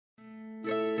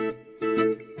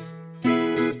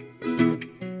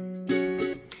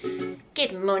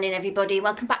morning everybody,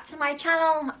 welcome back to my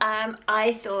channel.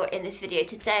 I thought in this video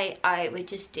today I would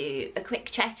just do a quick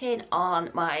check-in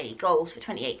on my goals for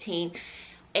 2018.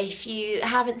 If you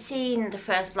haven't seen the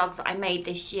first vlog that I made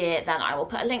this year, then I will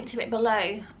put a link to it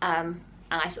below, and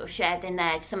I sort of shared in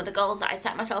there some of the goals that I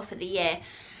set myself for the year,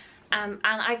 and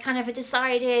I kind of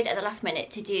decided at the last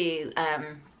minute to do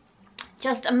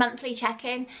just a monthly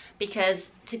check-in, because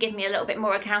to give me a little bit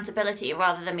more accountability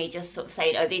rather than me just sort of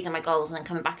saying, oh, these are my goals, and then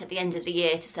coming back at the end of the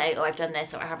year to say, oh, I've done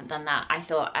this or I haven't done that. I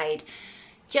thought I'd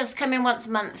just come in once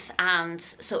a month and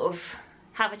sort of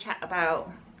have a chat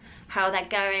about how they're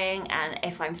going and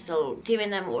if I'm still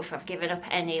doing them or if I've given up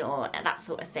any or that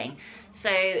sort of thing. So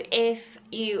if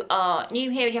you are new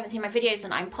here and you haven't seen my videos,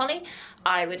 then I'm Polly.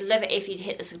 I would love it if you'd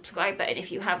hit the subscribe button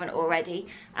if you haven't already.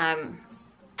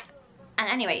 And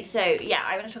anyway, so yeah,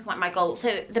 I want to talk about my goals.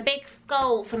 So the big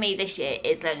goal for me this year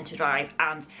is learning to drive,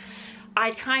 and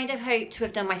I'd kind of hoped to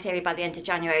have done my theory by the end of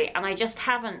January, and I just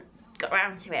haven't got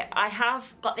around to it. I have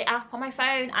got the app on my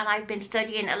phone and I've been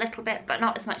studying a little bit, but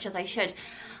not as much as I should.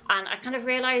 And I kind of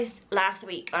realised last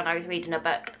week when I was reading a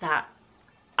book that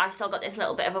I still got this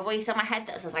little bit of a voice in my head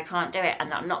that says I can't do it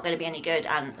and that I'm not going to be any good,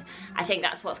 and I think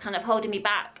that's what's kind of holding me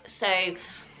back. So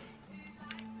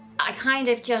I kind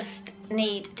of just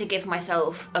need to give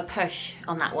myself a push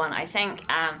on that one, I think.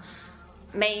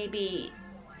 Maybe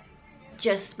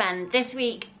just spend this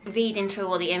week reading through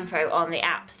all the info on the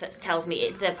apps that tells me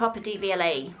it's the proper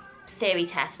DVLA theory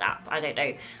test app. I don't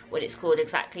know what it's called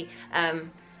exactly,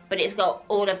 but it's got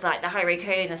all of like the highway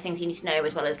code and the things you need to know,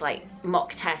 as well as like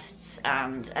mock tests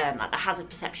and like the hazard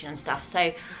perception and stuff. So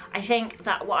I think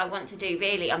that what I want to do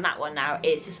really on that one now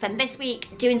is to spend this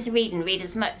week doing some reading, read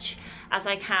as much as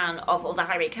I can of all the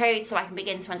highway codes so I can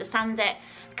begin to understand it,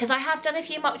 because I have done a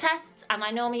few mock tests and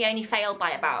I normally only fail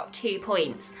by about 2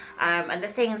 points, and the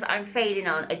things I'm failing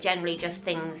on are generally just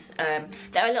things that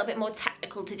are a little bit more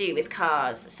technical to do with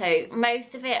cars. So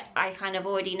most of it I kind of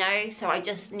already know, so I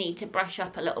just need to brush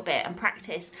up a little bit and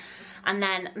practice, and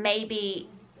then maybe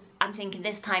I'm thinking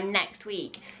this time next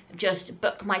week just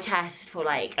book my test for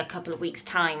like a couple of weeks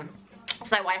time,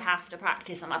 so I have to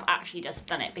practice and I've actually just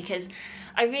done it, because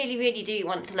I really do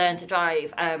want to learn to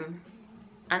drive,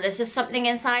 and there's just something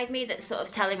inside me that's sort of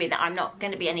telling me that I'm not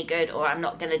going to be any good or I'm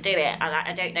not going to do it, and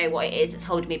I don't know what it is that's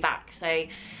holding me back. So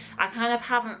I kind of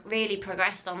haven't really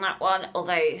progressed on that one,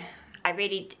 although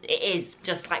it is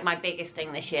just like my biggest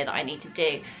thing this year that I need to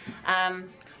do.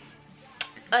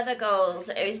 Other goals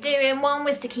that I was doing, one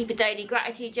was to keep a daily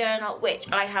gratitude journal, which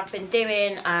I have been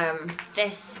doing.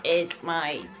 This is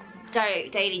my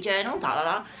daily journal,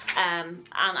 and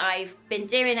I've been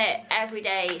doing it every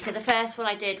day. So the first one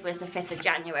I did was the 5th of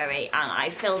January, and I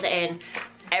filled it in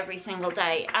every single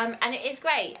day, and it is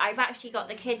great. I've actually got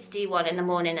the kids do one in the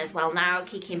morning as well now.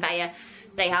 Kiki and Bea,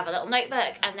 they have a little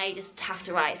notebook and they just have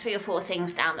to write 3 or 4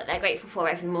 things down that they're grateful for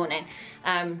every morning,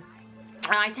 and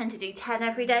I tend to do 10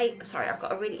 every day. Sorry, I've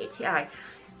got a really itchy eye.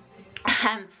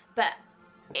 But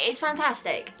it's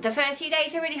fantastic. The first few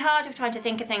days are really hard of trying to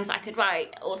think of things I could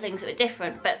write or things that are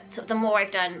different, but sort of the more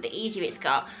I've done, the easier it's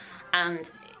got, and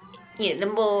you know,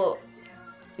 the more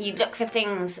you look for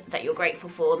things that you're grateful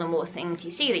for, the more things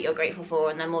you see that you're grateful for,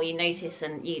 and the more you notice,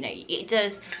 and you know, it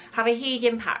does have a huge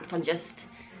impact on just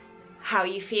how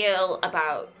you feel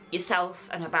about yourself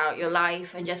and about your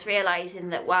life, and just realising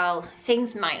that while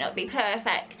things might not be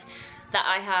perfect, that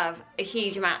I have a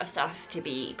huge amount of stuff to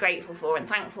be grateful for and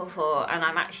thankful for, and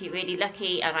I'm actually really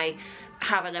lucky and I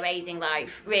have an amazing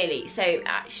life, really. So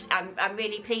actually, I'm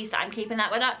really pleased that I'm keeping that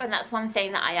one up, and that's one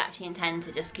thing that I actually intend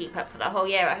to just keep up for the whole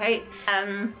year, I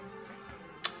hope.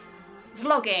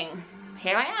 Vlogging,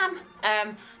 here I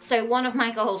am. So one of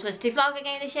my goals was to vlog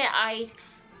again this year. I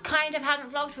kind of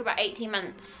hadn't vlogged for about 18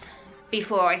 months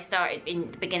before I started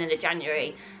in the beginning of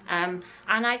January, and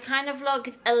I kind of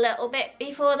vlogged a little bit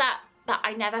before that, but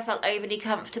I never felt overly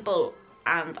comfortable,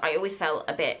 and I always felt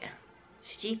a bit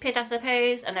stupid, I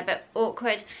suppose, and a bit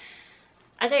awkward.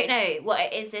 I don't know what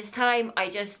it is this time. I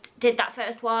just did that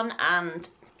first one and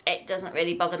it doesn't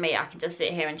really bother me. I can just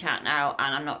sit here and chat now,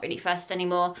 and I'm not really fussed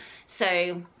anymore.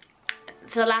 So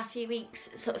for the last few weeks,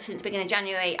 sort of since the beginning of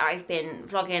January, I've been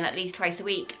vlogging at least twice a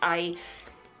week. I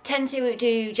tend to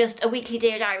do just a weekly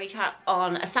Dear Diary chat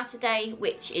on a Saturday,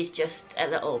 which is just a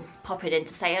little popping in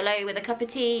to say hello with a cup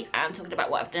of tea and talking about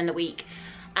what I've done in the week.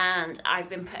 And I've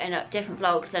been putting up different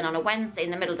vlogs then on a Wednesday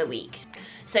in the middle of the week.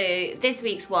 So this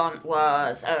week's one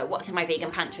was what's in my vegan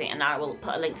pantry, and I will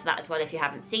put a link to that as well if you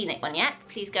haven't seen it one yet.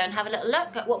 Please go and have a little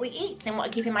look at what we eat and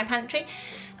what I keep in my pantry.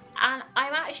 And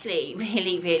I'm actually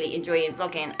really enjoying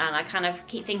vlogging, and I kind of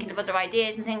keep thinking of other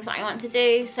ideas and things that I want to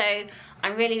do. So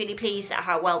I'm really pleased at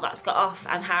how well that's got off,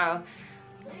 and how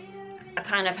I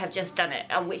kind of have just done it,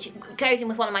 which goes in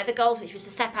with one of my other goals, which was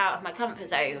to step out of my comfort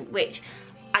zone, which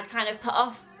I'd kind of put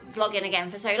off vlogging again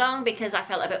for so long because I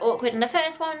felt a bit awkward, and the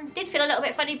first one did feel a little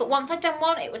bit funny, but once I'd done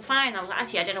one it was fine. I was like,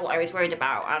 actually I don't know what I was worried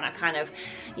about, and I kind of,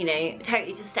 you know,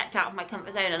 totally just stepped out of my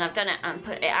comfort zone, and I've done it and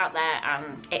put it out there,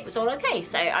 and it was all okay,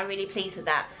 so I'm really pleased with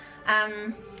that.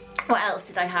 What else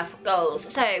did I have for goals?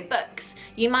 So books,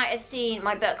 you might have seen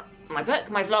my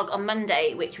vlog on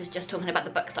Monday, which was just talking about the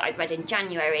books that I'd read in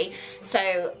January.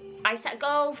 So I set a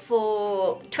goal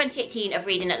for 2018 of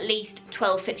reading at least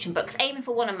 12 fiction books, aiming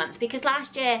for one a month, because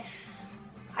last year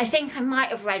I think I might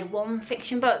have read one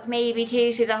fiction book, maybe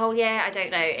two through the whole year, I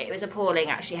don't know. It was appalling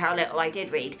actually how little I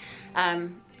did read.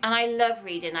 And I love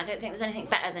reading. I don't think there's anything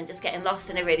better than just getting lost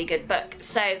in a really good book.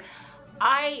 So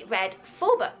I read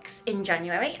 4 books in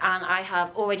January, and I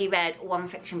have already read one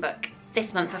fiction book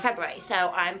this month for February, so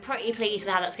I'm pretty pleased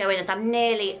with how that's going, as I'm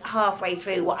nearly halfway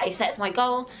through what I set as my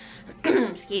goal.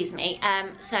 Excuse me.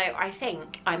 So I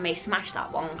think I may smash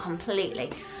that one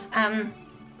completely.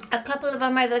 A couple of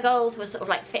my other goals were sort of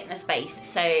like fitness based,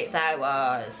 so there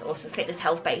was also fitness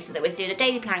health based, so there was doing a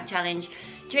daily plank challenge,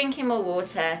 drinking more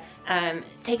water,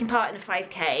 taking part in a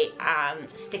 5k, and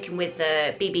sticking with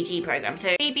the BBG program.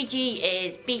 So BBG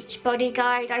is Beach Body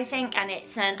Guide, I think, and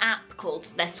it's an app called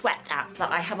the Sweat app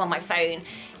that I have on my phone.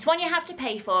 It's one you have to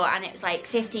pay for, and it's like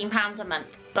 £15 a month,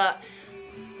 but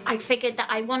I figured that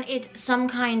I wanted some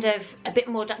kind of a bit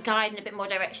more guide and a bit more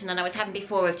direction than I was having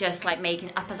before, of just like making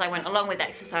it up as I went along with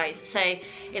exercise. So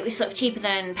it was sort of cheaper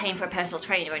than paying for a personal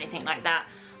trainer or anything like that.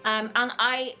 And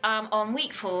I am on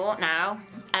week 4 now.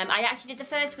 I actually did the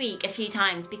first week a few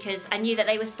times because I knew that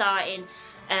they were starting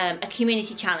a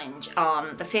community challenge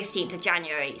on the 15th of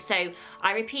January. So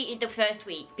I repeated the first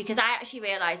week because I actually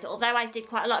realised that although I did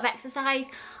quite a lot of exercise,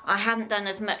 I hadn't done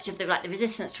as much of the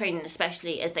resistance training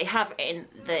especially as they have in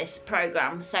this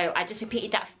programme. So I just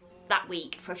repeated that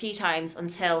week for a few times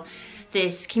until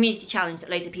this community challenge that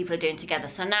loads of people are doing together.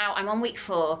 So now I'm on week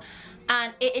 4.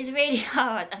 And it is really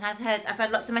hard, and I've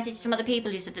had lots of messages from other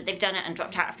people who said that they've done it and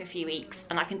dropped out after a few weeks,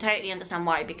 and I can totally understand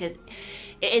why, because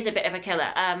it is a bit of a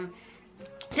killer.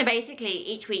 So basically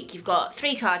each week you've got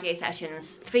 3 cardio sessions,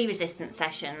 3 resistance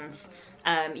sessions,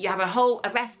 you have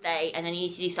a rest day, and then you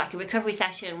need to do like a recovery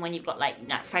session when you've got like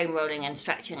foam rolling and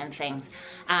stretching and things,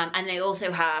 and they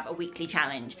also have a weekly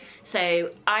challenge.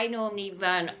 So I normally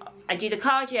I do the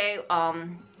cardio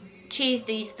on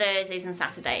Tuesdays, Thursdays and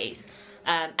Saturdays.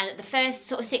 And at the first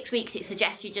sort of 6 weeks it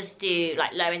suggests you just do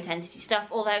like low intensity stuff,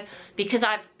 although because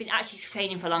I've been actually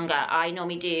training for longer, I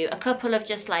normally do a couple of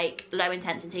just like low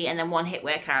intensity and then 1 HIIT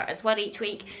workout as well each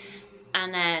week.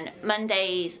 And then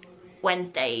Mondays,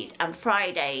 Wednesdays and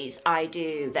Fridays I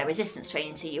do their resistance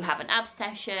training, so you have an abs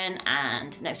session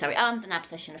and, no sorry, arms and abs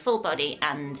session, a full body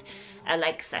and a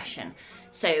leg session.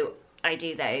 So I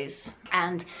do those,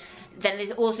 and then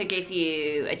they also give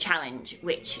you a challenge,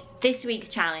 which this week's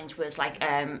challenge was like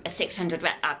a 600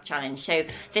 rep ab challenge. So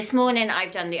this morning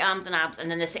I've done the arms and abs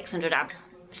and then the 600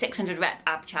 rep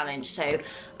ab challenge, so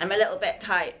I'm a little bit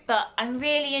tight, but I'm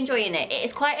really enjoying it. It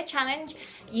is quite a challenge.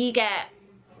 You get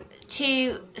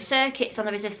 2 circuits on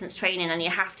the resistance training, and you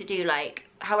have to do like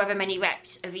however many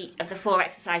reps of the 4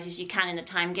 exercises you can in the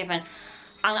time given.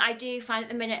 And I do find at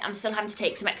the minute I'm still having to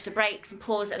take some extra breaks and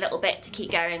pause a little bit to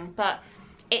keep going, but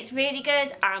it's really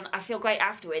good and I feel great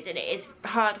afterwards, and it is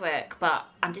hard work, but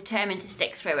I'm determined to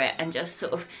stick through it and just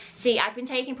sort of see. I've been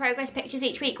taking progress pictures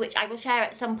each week, which I will share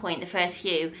at some point, the first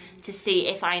few, to see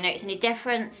if I notice any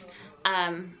difference.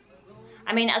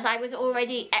 I mean, as I was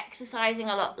already exercising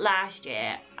a lot last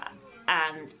year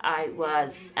and I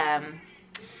was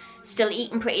still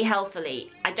eating pretty healthily,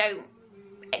 I don't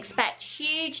expect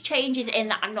huge changes in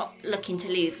that. I'm not looking to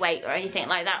lose weight or anything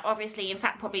like that, obviously, in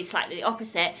fact probably slightly the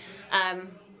opposite,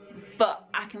 but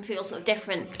I can feel sort of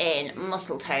difference in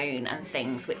muscle tone and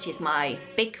things, which is my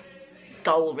big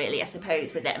goal really, I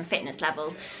suppose, with it, and fitness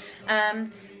levels.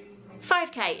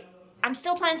 5k, I'm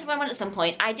still planning to run one at some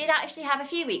point. I did actually have a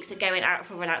few weeks of going out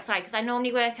for a run outside, because I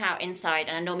normally work out inside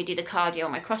and I normally do the cardio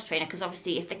on my cross trainer, because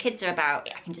obviously if the kids are about,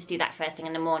 I can just do that first thing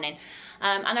in the morning.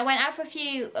 And I went out for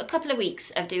a couple of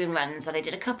weeks of doing runs, and I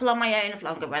did a couple on my own of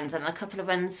longer runs, and a couple of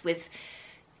runs with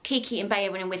Kiki and Bea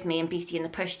running with me and Beastie in the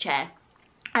pushchair.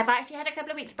 I've actually had a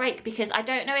couple of weeks break because I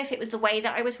don't know if it was the way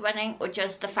that I was running or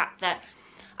just the fact that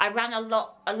I ran a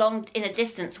lot along in a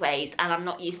distance ways and I'm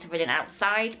not used to running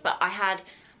outside, but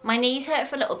my knees hurt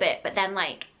for a little bit, but then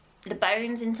like the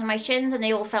bones into my shins and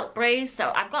they all felt bruised.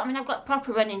 So I've got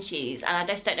proper running shoes, and I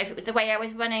just don't know if it was the way I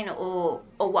was running or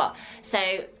what. So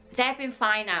they've been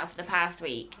fine now for the past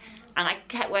week, and I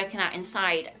kept working out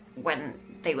inside when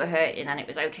they were hurting and it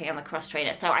was okay on the cross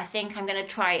trainer. So I think I'm going to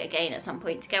try again at some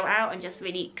point to go out and just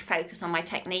really focus on my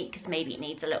technique, because maybe it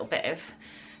needs a little bit of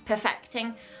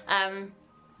perfecting.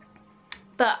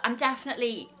 But I'm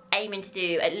definitely aiming to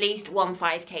do at least one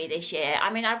 5k this year.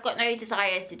 I mean, I've got no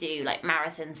desires to do like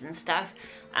marathons and stuff.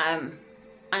 And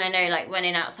I know like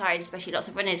running outside, especially lots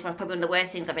of running, is probably one of the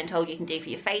worst things I've been told you can do for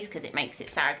your face, because it makes it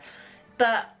sag.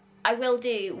 But I will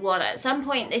do one at some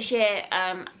point this year.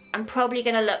 I'm probably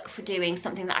going to look for doing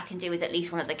something that I can do with at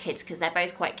least one of the kids, because they're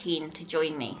both quite keen to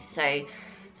join me. So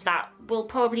that will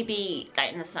probably be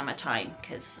like in the summertime,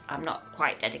 because I'm not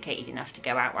quite dedicated enough to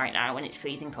go out right now when it's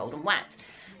freezing cold and wet.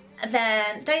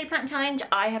 Then daily plant challenge,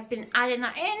 I have been adding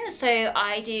that in. So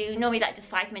I do normally like just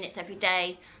 5 minutes every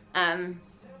day, and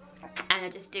I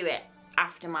just do it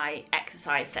after my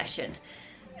exercise session,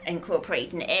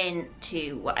 incorporating it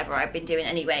into whatever I've been doing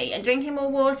anyway. And drinking more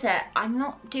water, I'm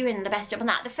not doing the best job on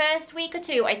that. The first week or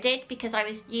two I did, because I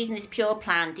was using this Pure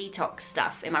Plan detox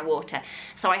stuff in my water.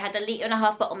 So I had a 1.5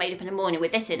 litre bottle made up in the morning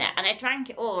with this in it, and I drank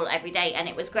it all every day and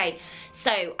it was great.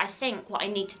 So I think what I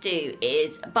need to do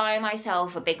is buy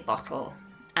myself a big bottle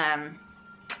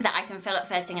that I can fill up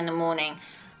first thing in the morning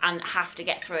and have to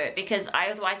get through it, because I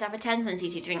otherwise have a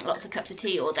tendency to drink lots of cups of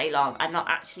tea all day long and not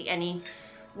actually any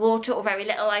water, or very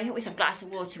little. I always have a glass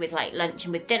of water with like lunch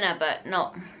and with dinner, but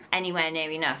not anywhere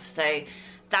near enough. So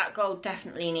that goal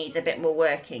definitely needs a bit more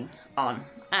working on.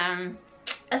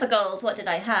 Other goals, what did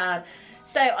I have?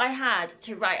 So I had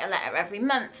to write a letter every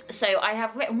month. So I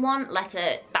have written one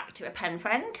letter back to a pen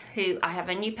friend, who I have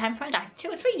a new pen friend. I have 2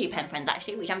 or 3 new pen friends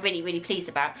actually, which I'm really, really pleased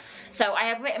about. So I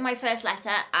have written my first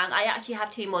letter, and I actually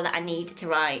have 2 more that I need to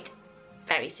write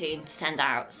very soon to send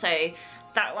out. So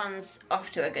that one's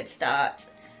off to a good start.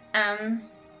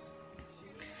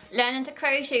 Learning to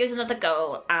crochet is another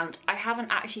goal, and I haven't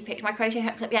actually picked my crochet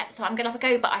hooks up yet, so I'm gonna have a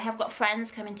go. But I have got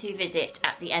friends coming to visit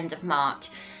at the end of March,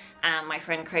 and my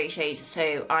friend crochets,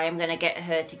 so I am gonna get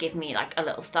her to give me like a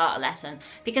little starter lesson,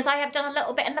 because I have done a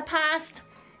little bit in the past,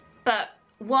 but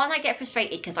one, I get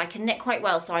frustrated because I can knit quite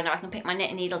well, so I know I can pick my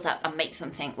knitting needles up and make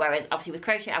something, whereas obviously with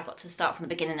crochet I've got to start from the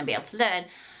beginning and be able to learn.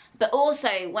 But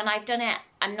also when I've done it,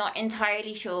 I'm not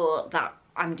entirely sure that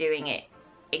I'm doing it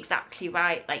exactly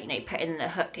right, like, you know, putting the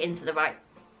hook into the right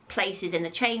places in the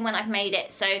chain when I've made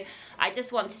it. So I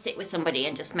just want to sit with somebody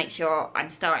and just make sure I'm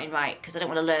starting right, because I don't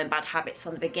want to learn bad habits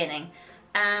from the beginning.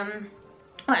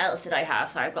 What else did I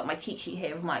have? So I've got my cheat sheet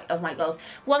here of my goals.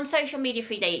 1 social media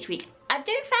free day each week. I'm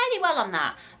doing fairly well on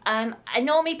that. I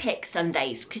normally pick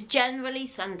Sundays, because generally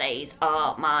Sundays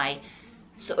are my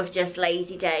sort of just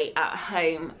lazy day at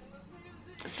home.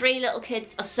 The 3 little kids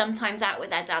are sometimes out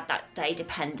with their dad that day,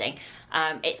 depending.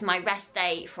 It's my rest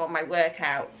day from my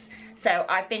workouts, so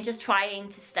I've been just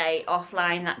trying to stay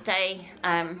offline that day,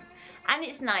 and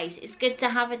it's nice. It's good to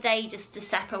have a day just to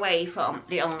step away from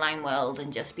the online world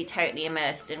and just be totally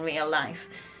immersed in real life.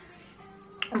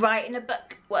 Writing a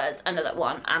book was another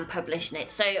one, and publishing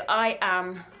it. So I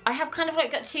have kind of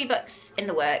like got 2 books in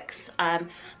the works,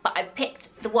 but I picked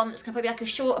the one that's gonna probably be like a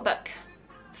shorter book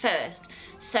first.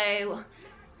 So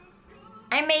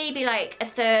I may be like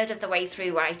 1/3 of the way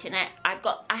through writing it.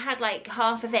 I had like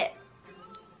half of it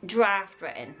draft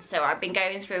written, so I've been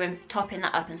going through and topping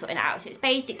that up and sorting it out. So it's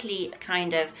basically a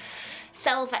kind of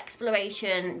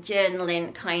self-exploration,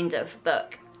 journaling kind of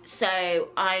book. So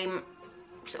I'm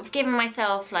sort of giving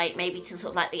myself like maybe to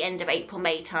sort of like the end of April,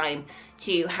 May time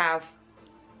to have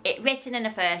it written in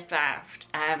a first draft.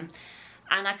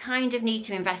 And I kind of need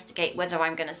to investigate whether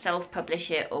I'm going to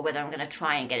self-publish it or whether I'm going to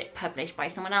try and get it published by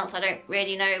someone else. I don't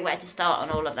really know where to start on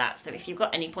all of that. So if you've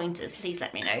got any pointers, please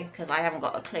let me know, because I haven't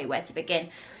got a clue where to begin.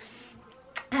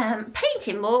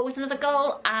 Painting more was another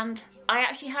goal, and I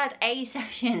actually had a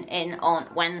session in on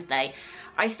Wednesday.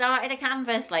 I started a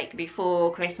canvas like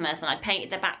before Christmas, and I painted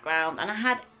the background, and I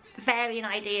had varying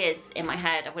ideas in my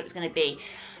head of what it was going to be.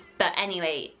 But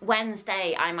anyway,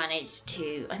 Wednesday I managed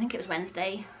to, I think it was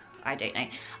Wednesday, I don't know,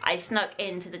 I snuck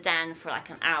into the den for like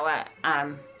an hour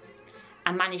and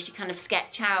managed to kind of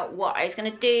sketch out what I was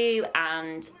going to do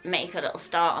and make a little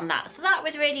start on that. So that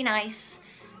was really nice.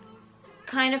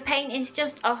 Kind of painting's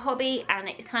just a hobby, and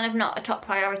it's kind of not a top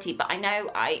priority, but I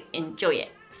know I enjoy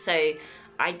it. So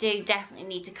I do definitely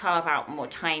need to carve out more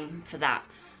time for that.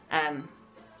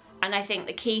 And I think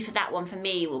the key for that one for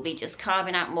me will be just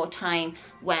carving out more time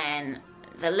when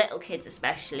the little kids,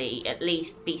 especially, at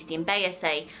least Beastie and Bea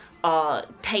say, are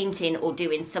painting or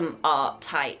doing some art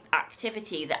type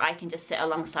activity, that I can just sit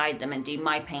alongside them and do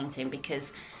my painting,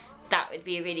 because that would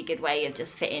be a really good way of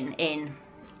just fitting in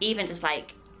even just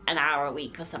like an hour a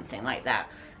week or something like that.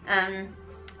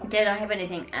 Did I have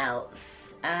anything else?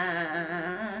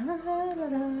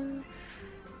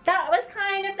 that was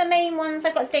kind of the main ones.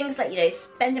 I've got things like, you know,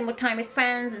 spending more time with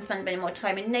friends and spending more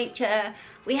time in nature.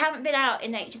 We haven't been out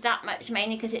in nature that much,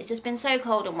 mainly because it's just been so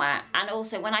cold and wet, and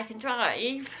also when I can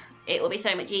drive, it will be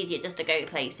so much easier just to go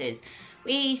places.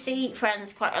 We see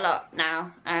friends quite a lot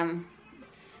now,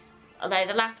 although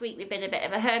the last week we've been a bit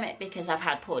of a hermit because I've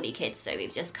had poorly kids, so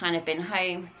we've just kind of been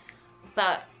home.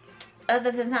 But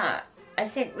other than that, I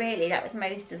think really that was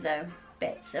most of the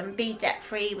bits. And be debt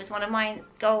free was one of my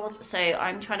goals, so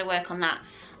I'm trying to work on that.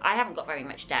 I haven't got very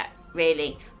much debt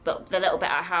really, but the little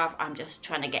bit I have, I'm just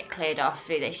trying to get cleared off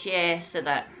through this year so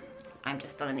that I'm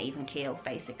just on an even keel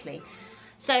basically.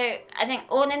 So I think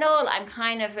all in all, I'm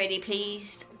kind of really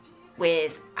pleased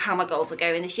with how my goals are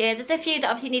going this year. There's a few that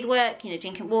obviously need work, you know,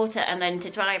 drinking water, and then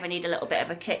to drive I need a little bit of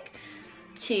a kick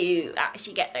to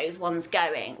actually get those ones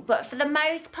going. But for the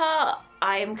most part,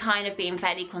 I'm kind of being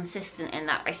fairly consistent in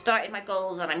that. I started my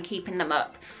goals and I'm keeping them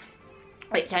up,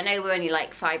 which I know we're only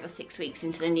like 5 or 6 weeks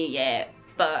into the new year,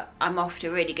 but I'm off to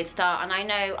a really good start. And I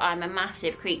know I'm a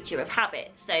massive creature of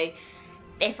habit, so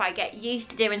if I get used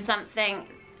to doing something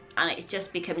and it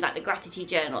just becomes like the gratitude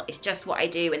journal, it's just what I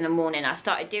do in the morning. I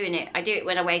started doing it, I do it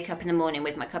when I wake up in the morning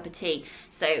with my cup of tea,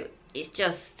 so it's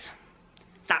just,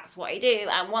 that's what I do.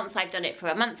 And once I've done it for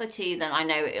a month or two, then I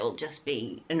know it'll just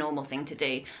be a normal thing to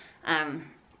do.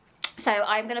 So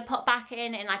I'm going to pop back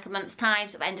in like a month's time,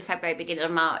 so end of February, beginning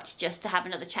of March, just to have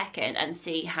another check-in and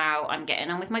see how I'm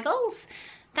getting on with my goals.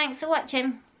 Thanks for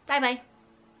watching. Bye bye.